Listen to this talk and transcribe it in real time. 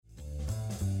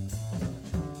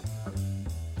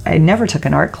I never took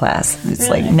an art class. It's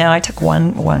Really? like, no, I took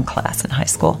one class in high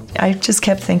school. I just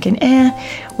kept thinking,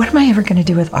 what am I ever going to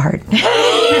do with art?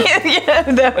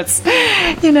 That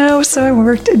was, so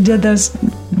I did those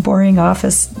boring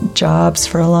office jobs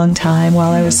for a long time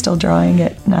while I was still drawing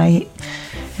at night,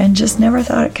 and just never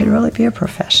thought it could really be a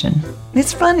profession.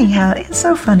 It's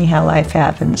so funny how life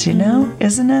happens,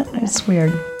 isn't it? It's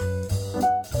weird.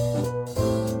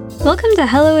 Welcome to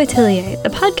Hello Atelier, the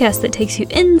podcast that takes you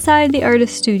inside the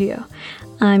artist studio.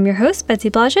 I'm your host,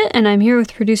 Betsy Blodgett, and I'm here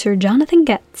with producer Jonathan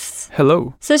Getz.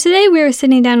 Hello. So today we are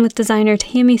sitting down with designer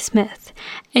Tammy Smith.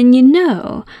 And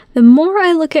the more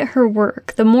I look at her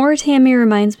work, the more Tammy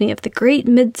reminds me of the great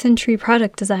mid-century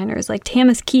product designers like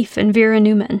Thomas Keefe and Vera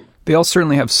Newman. They all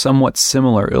certainly have somewhat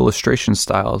similar illustration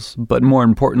styles, but more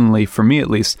importantly, for me at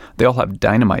least, they all have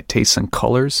dynamite tastes in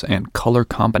colors and color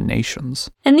combinations.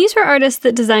 And these were artists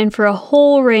that designed for a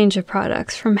whole range of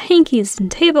products, from hankies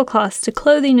and tablecloths to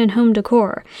clothing and home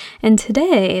decor. And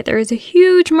today, there is a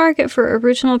huge market for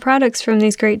original products from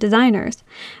these great designers.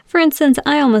 For instance,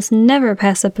 I almost never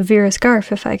pass up a Vera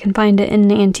scarf if I can find it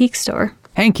in an antique store.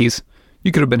 Hankies?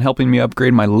 You could have been helping me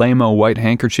upgrade my lame-o white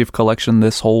handkerchief collection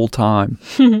this whole time.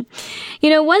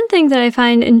 One thing that I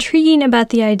find intriguing about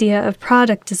the idea of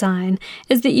product design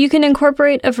is that you can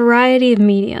incorporate a variety of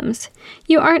mediums.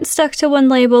 You aren't stuck to one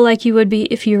label like you would be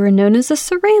if you were known as a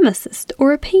ceramicist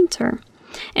or a painter.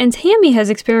 And Tammy has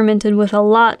experimented with a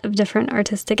lot of different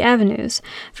artistic avenues.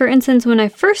 For instance, when I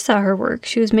first saw her work,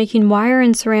 she was making wire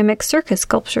and ceramic circus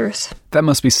sculptures. That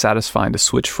must be satisfying to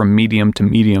switch from medium to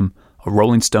medium. A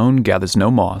rolling stone gathers no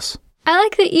moss. I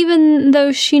like that even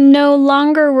though she no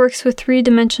longer works with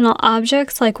three-dimensional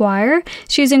objects like wire,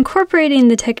 she's incorporating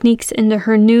the techniques into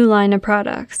her new line of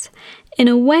products. In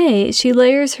a way, she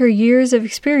layers her years of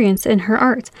experience in her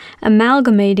art,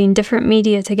 amalgamating different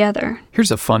media together. Here's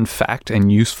a fun fact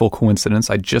and useful coincidence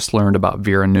I just learned about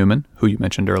Vera Newman, who you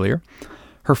mentioned earlier.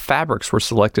 Her fabrics were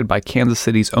selected by Kansas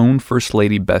City's own First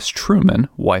Lady Bess Truman,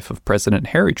 wife of President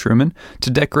Harry Truman,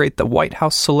 to decorate the White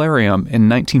House solarium in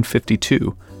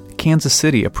 1952. Kansas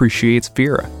City appreciates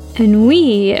Vera. And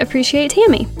we appreciate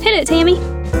Tammy. Hit it, Tammy!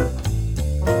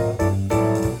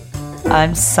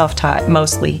 I'm self-taught,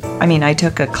 mostly. I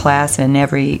took a class in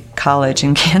every college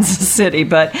in Kansas City,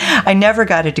 but I never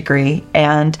got a degree,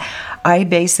 and I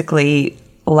basically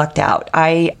lucked out.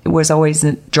 I was always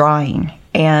drawing.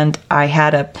 And I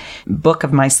had a book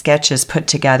of my sketches put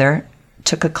together,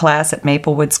 took a class at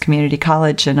Maple Woods Community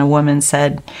College, and a woman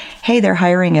said, hey, they're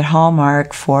hiring at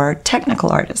Hallmark for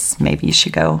technical artists. Maybe you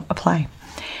should go apply.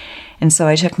 And so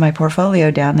I took my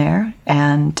portfolio down there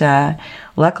and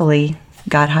luckily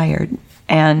got hired.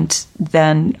 And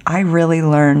then I really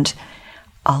learned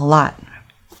a lot.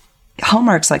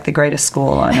 Hallmark's like the greatest school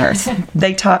on earth.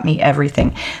 They taught me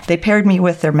everything. They paired me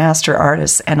with their master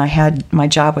artists, and my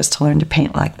job was to learn to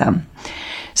paint like them.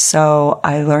 So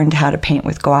I learned how to paint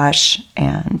with gouache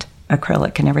and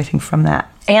acrylic and everything from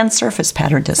that, and surface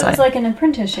pattern design. So it's like an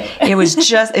apprenticeship.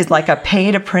 It's like a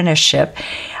paid apprenticeship.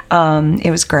 It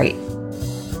was great.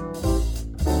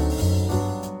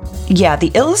 Yeah, the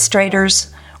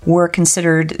illustrators were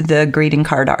considered the greeting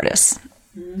card artists.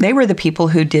 They were the people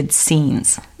who did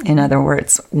scenes, in other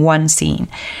words, one scene.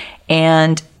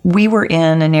 And we were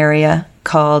in an area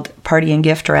called Party and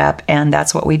Gift Wrap, and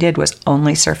that's what we did, was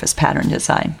only surface pattern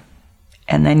design.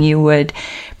 And then you would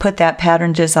put that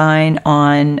pattern design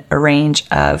on a range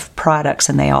of products,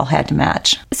 and they all had to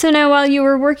match. So now, while you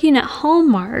were working at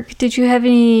Hallmark, did you have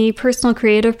any personal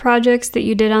creative projects that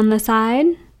you did on the side?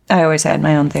 I always had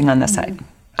my own thing on the side.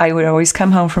 I would always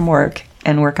come home from work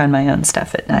and work on my own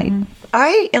stuff at night.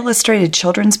 I illustrated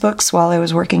children's books while I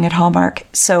was working at Hallmark,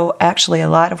 so actually a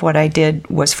lot of what I did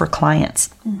was for clients.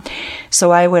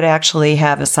 So I would actually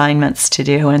have assignments to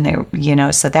do, and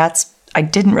I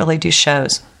didn't really do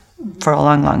shows for a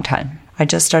long, long time. I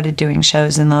just started doing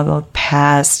shows in the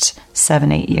past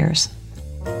 7-8 years.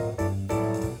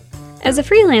 As a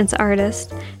freelance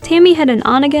artist, Tammy had an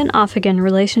on-again, off-again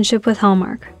relationship with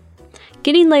Hallmark.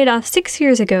 Getting laid off 6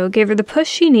 years ago gave her the push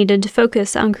she needed to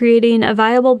focus on creating a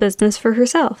viable business for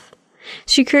herself.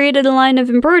 She created a line of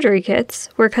embroidery kits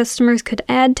where customers could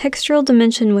add textural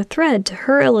dimension with thread to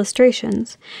her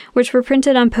illustrations, which were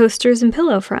printed on posters and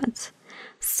pillow fronts.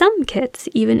 Some kits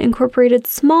even incorporated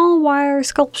small wire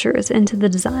sculptures into the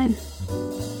design.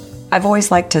 I've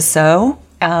always liked to sew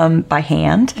by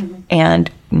hand and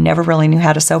never really knew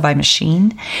how to sew by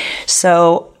machine.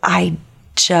 So I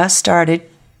just started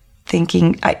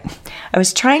thinking, I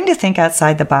was trying to think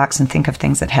outside the box and think of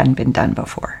things that hadn't been done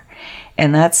before.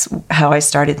 And that's how I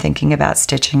started thinking about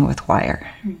stitching with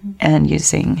wire and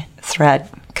using thread,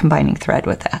 combining thread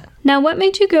with that. Now, what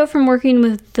made you go from working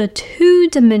with the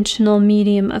two-dimensional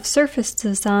medium of surface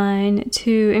design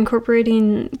to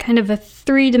incorporating kind of a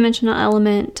three-dimensional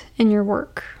element in your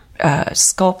work?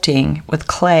 Sculpting with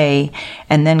clay,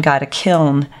 and then got a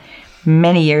kiln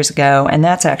many years ago, and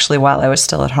that's actually while I was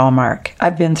still at Hallmark.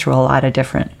 I've been through a lot of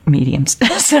different mediums.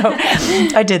 So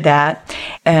I did that,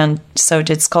 and so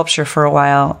did sculpture for a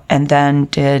while, and then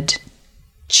did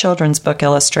children's book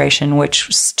illustration,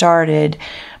 which started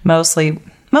mostly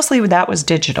that was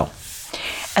digital.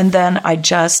 And then I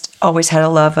just always had a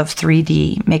love of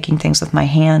 3D, making things with my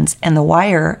hands. And the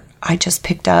wire, I just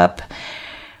picked up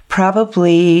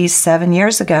probably 7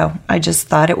 years ago. I just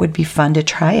thought it would be fun to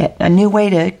try it. A new way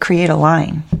to create a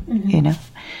line, you know.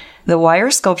 The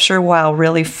wire sculpture, while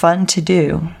really fun to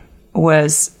do,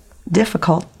 was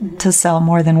difficult to sell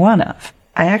more than one of.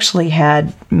 I actually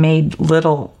had made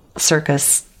little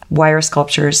circus wire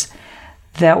sculptures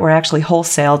that were actually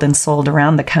wholesaled and sold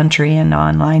around the country and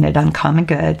online at Uncommon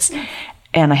Goods.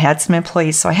 And I had some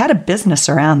employees, so I had a business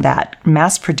around that,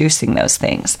 mass producing those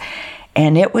things.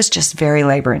 And it was just very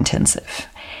labor intensive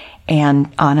and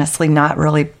honestly not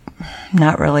really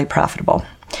profitable.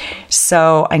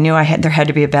 So I knew there had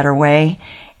to be a better way.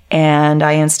 And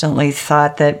I instantly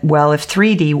thought that, well, if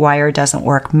 3D wire doesn't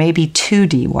work, maybe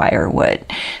 2D wire would.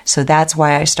 So that's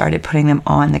why I started putting them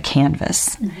on the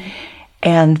canvas.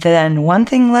 And then one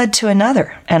thing led to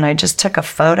another. And I just took a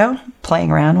photo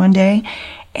playing around one day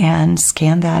and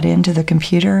scanned that into the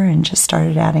computer and just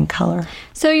started adding color.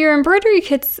 So your embroidery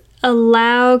kits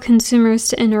allow consumers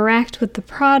to interact with the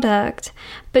product,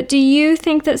 but do you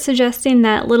think that suggesting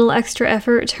that little extra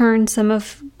effort turns some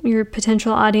of your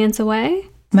potential audience away?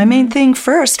 My main thing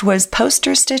first was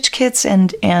poster stitch kits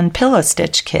and pillow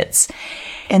stitch kits.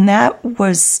 And that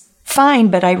was fine,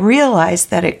 but I realized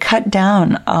that it cut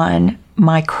down on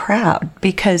my crowd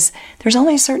because there's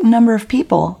only a certain number of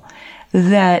people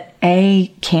that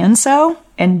A, can sew,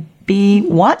 and B,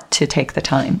 want to take the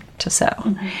time to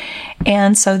sew.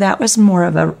 And so that was more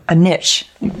of a niche,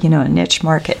 a niche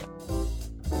market.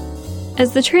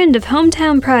 As the trend of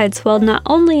hometown pride swelled not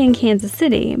only in Kansas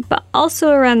City, but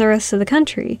also around the rest of the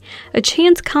country, a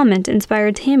chance comment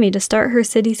inspired Tammy to start her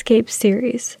Cityscape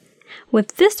series.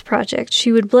 With this project,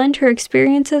 she would blend her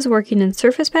experiences working in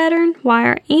surface pattern,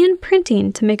 wire, and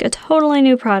printing to make a totally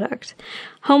new product.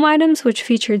 Home items which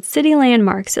featured city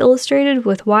landmarks illustrated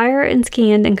with wire and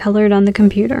scanned and colored on the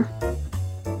computer.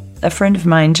 A friend of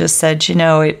mine just said,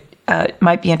 it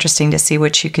might be interesting to see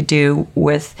what you could do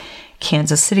with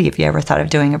Kansas City if you ever thought of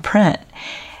doing a print.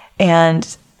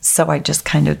 And so I just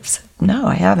kind of said, no,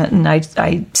 I haven't. And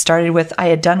I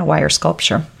had done a wire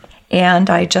sculpture. And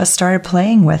I just started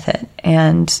playing with it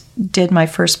and did my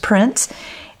first print,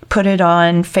 put it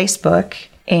on Facebook,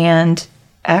 and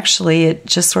actually it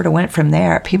just sort of went from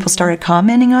there. People started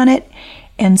commenting on it,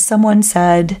 and someone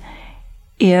said,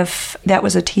 if that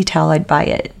was a tea towel, I'd buy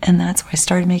it. And that's why I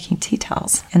started making tea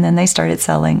towels. And then they started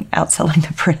outselling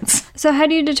the prints. So how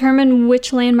do you determine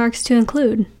which landmarks to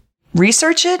include?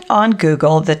 Research it on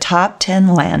Google, the top 10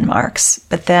 landmarks,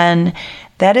 but then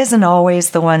that isn't always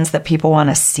the ones that people want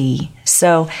to see.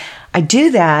 So I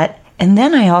do that, and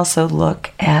then I also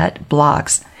look at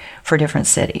blogs for different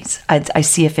cities. I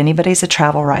see if anybody's a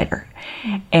travel writer.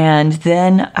 And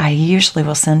then I usually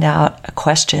will send out a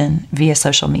question via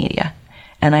social media,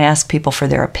 and I ask people for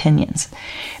their opinions.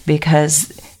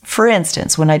 Because, for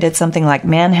instance, when I did something like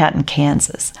Manhattan,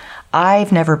 Kansas,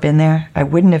 I've never been there. I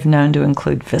wouldn't have known to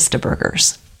include Vista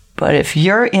Burgers. But if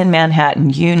you're in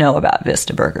Manhattan, you know about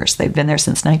Vista Burgers. They've been there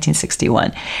since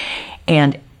 1961.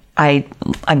 And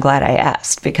I'm glad I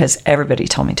asked because everybody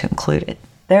told me to include it.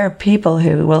 There are people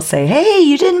who will say, hey,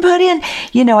 you didn't put in,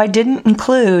 I didn't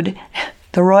include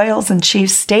the Royals and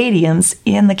Chiefs stadiums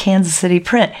in the Kansas City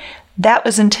print. That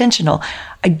was intentional.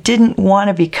 I didn't want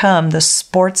to become the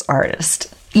sports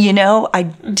artist. I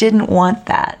didn't want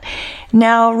that.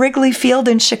 Now, Wrigley Field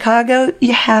in Chicago,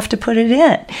 you have to put it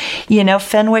in.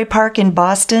 Fenway Park in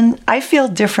Boston, I feel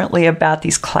differently about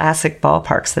these classic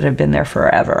ballparks that have been there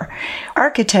forever.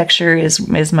 Architecture is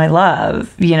my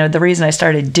love. The reason I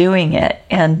started doing it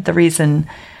and the reason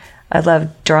I love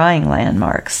drawing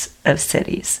landmarks of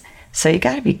cities. So you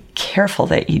got to be careful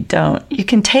that you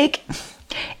can take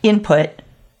input,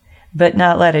 but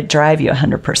not let it drive you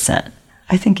 100%.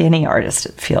 I think any artist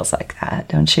feels like that,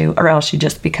 don't you? Or else you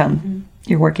just become,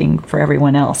 you're working for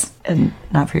everyone else and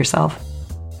not for yourself.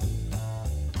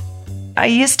 I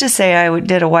used to say I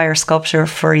did a wire sculpture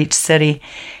for each city,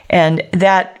 and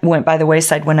that went by the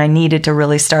wayside when I needed to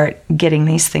really start getting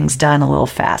these things done a little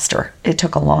faster. It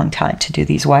took a long time to do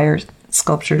these wire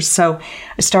sculptures. So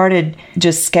I started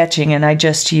just sketching, and I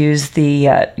just used the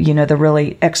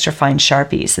really extra fine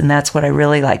Sharpies, and that's what I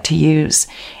really like to use.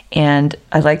 And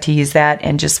I like to use that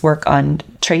and just work on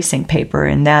tracing paper,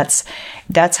 and that's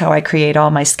how I create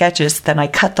all my sketches. Then I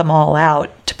cut them all out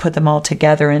to put them all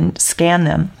together and scan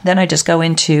them. Then I just go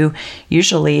into,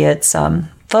 usually it's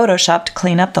Photoshop to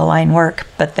clean up the line work,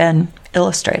 but then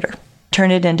Illustrator.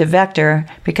 Turn it into vector,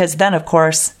 because then, of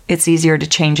course, it's easier to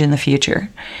change in the future.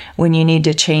 When you need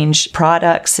to change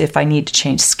products, if I need to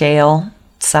change scale,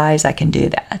 size, I can do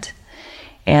that.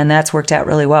 And that's worked out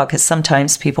really well, because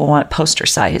sometimes people want poster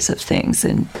size of things,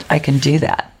 and I can do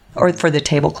that. Or for the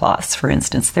tablecloths, for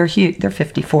instance, they're huge. They're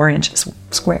 54 inches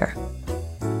square.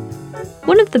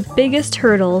 One of the biggest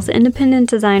hurdles independent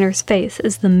designers face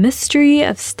is the mystery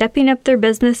of stepping up their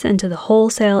business into the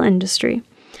wholesale industry.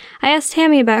 I asked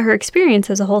Tammy about her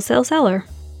experience as a wholesale seller.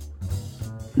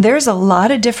 There's a lot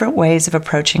of different ways of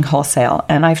approaching wholesale,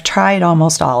 and I've tried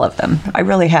almost all of them. I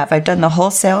really have. I've done the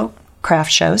wholesale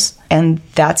craft shows, and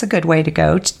that's a good way to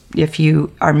go. If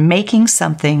you are making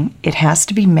something, it has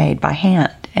to be made by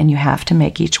hand, and you have to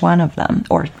make each one of them,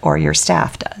 or your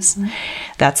staff does. Mm-hmm.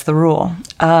 That's the rule.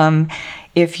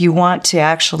 If you want to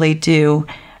actually do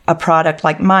a product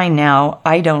like mine now,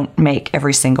 I don't make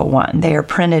every single one. They are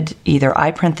printed, either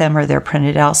I print them or they're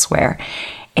printed elsewhere.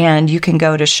 And you can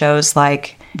go to shows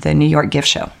like the New York Gift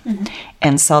Show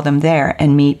and sell them there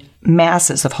and meet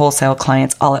masses of wholesale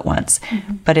clients all at once.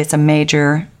 Mm-hmm. But it's a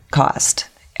major cost.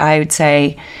 I would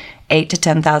say $8,000 to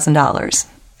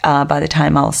 $10,000 by the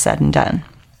time all is said and done.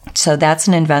 So that's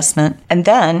an investment. And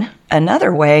then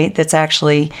another way that's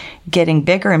actually getting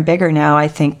bigger and bigger now, I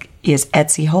think, is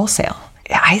Etsy wholesale.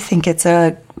 I think it's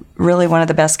really one of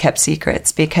the best kept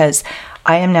secrets, because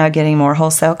I am now getting more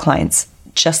wholesale clients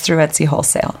just through Etsy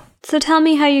wholesale. So tell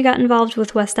me how you got involved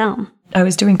with West Elm. I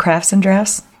was doing crafts and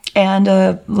drafts, and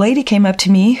a lady came up to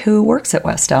me who works at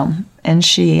West Elm, and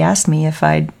she asked me if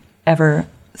I'd ever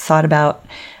thought about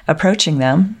approaching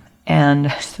them. And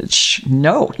I said,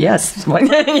 no, yes. Let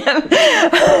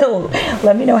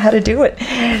me know how to do it.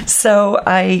 So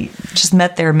I just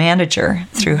met their manager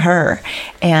through her.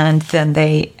 And then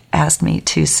they asked me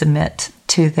to submit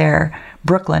to their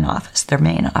Brooklyn office, their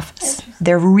main office.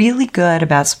 They're really good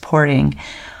about supporting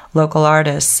local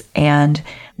artists. And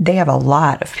they have a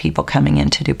lot of people coming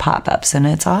in to do pop-ups. And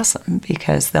it's awesome,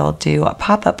 because they'll do a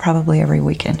pop-up probably every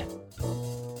weekend.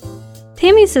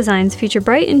 Tammy's designs feature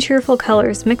bright and cheerful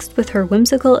colors mixed with her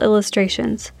whimsical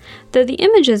illustrations. Though the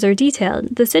images are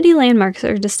detailed, the city landmarks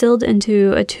are distilled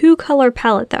into a two-color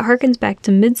palette that harkens back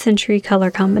to mid-century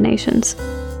color combinations.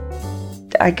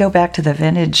 I go back to the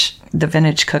vintage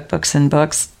cookbooks and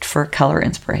books for color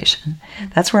inspiration.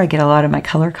 That's where I get a lot of my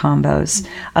color combos.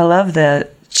 I love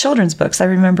the children's books. I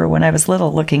remember when I was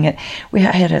little I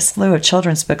had a slew of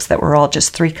children's books that were all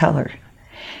just 3-color.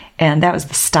 And that was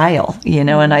the style,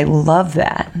 and I love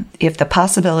that. If the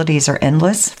possibilities are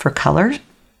endless for color,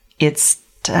 it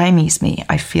stymies me.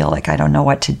 I feel like I don't know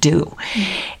what to do.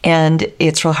 And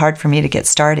it's real hard for me to get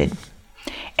started.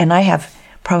 And I have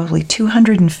probably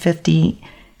 250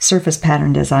 surface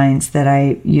pattern designs that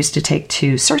I used to take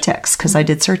to Surtex, because I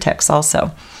did Surtex also.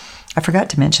 I forgot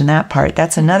to mention that part.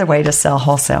 That's another way to sell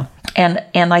wholesale. And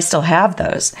I still have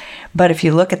those. But if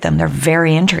you look at them, they're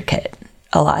very intricate.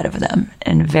 A lot of them,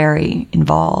 and very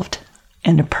involved,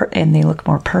 and they look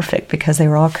more perfect because they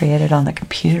were all created on the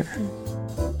computer.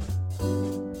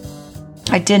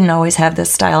 I didn't always have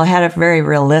this style. I had a very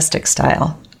realistic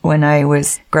style when I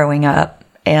was growing up,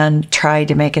 and tried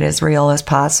to make it as real as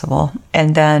possible.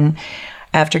 And then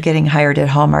after getting hired at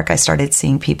Hallmark, I started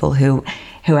seeing people who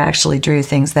actually drew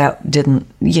things that didn't,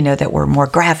 that were more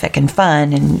graphic and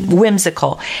fun and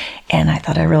whimsical. And I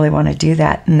thought, I really want to do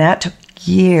that. And that took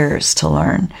years to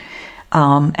learn.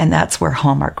 And that's where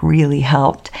Hallmark really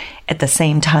helped. At the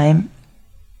same time,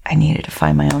 I needed to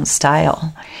find my own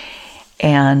style.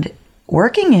 And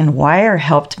working in wire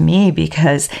helped me,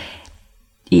 because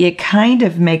it kind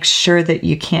of makes sure that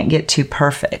you can't get too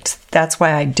perfect. That's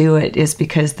why I do it, is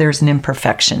because there's an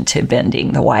imperfection to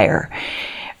bending the wire.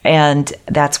 And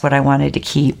that's what I wanted to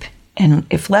keep. And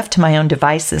if left to my own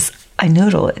devices, I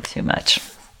noodle it too much.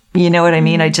 You know what I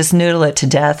mean? I just noodle it to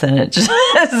death, and it just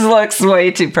looks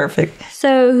way too perfect.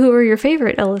 So who are your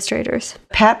favorite illustrators?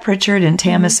 Pat Pritchard and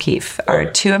Tam O'Keefe are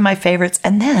two of my favorites.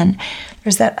 And then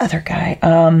there's that other guy.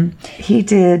 He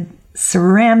did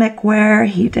ceramic ware.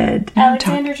 He did...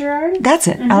 Alexander Gerard? That's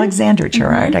it. Alexander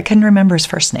Gerard. I couldn't remember his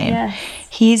first name. Yes.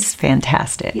 He's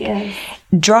fantastic. Yes.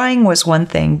 Drawing was one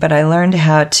thing, but I learned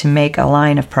how to make a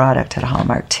line of product at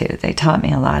Hallmark, too. They taught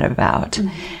me a lot about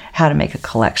how to make a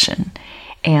collection.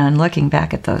 And looking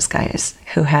back at those guys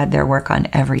who had their work on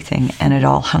everything and it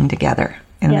all hung together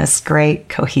in this great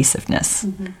cohesiveness,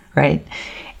 right?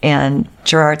 And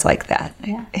Gerard's like that.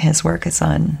 Yeah. His work is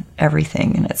on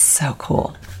everything, and it's so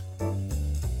cool.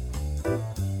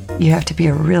 You have to be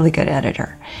a really good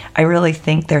editor. I really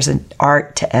think there's an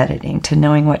art to editing, to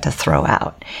knowing what to throw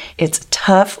out. It's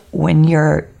tough when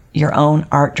you're your own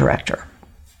art director,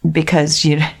 because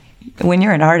when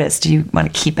you're an artist, you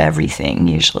want to keep everything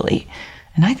usually.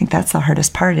 And I think that's the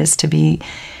hardest part, is to be,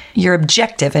 you're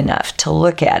objective enough to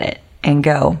look at it and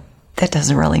go, that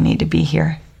doesn't really need to be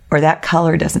here, or that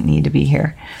color doesn't need to be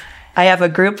here. I have a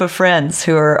group of friends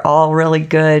who are all really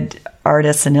good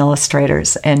artists and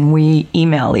illustrators, and we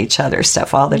email each other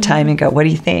stuff all the time and go, what do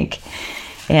you think?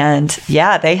 And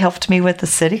yeah, they helped me with the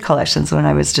city collections when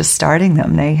I was just starting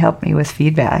them. They helped me with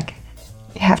feedback.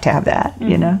 You have to have that,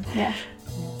 you know? Yeah.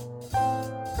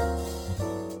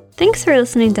 Thanks for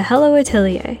listening to Hello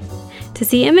Atelier. To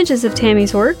see images of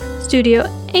Tammy's work, studio,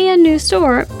 and new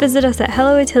store, visit us at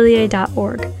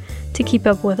helloatelier.org. To keep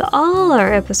up with all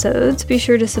our episodes, be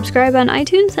sure to subscribe on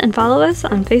iTunes and follow us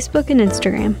on Facebook and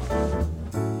Instagram.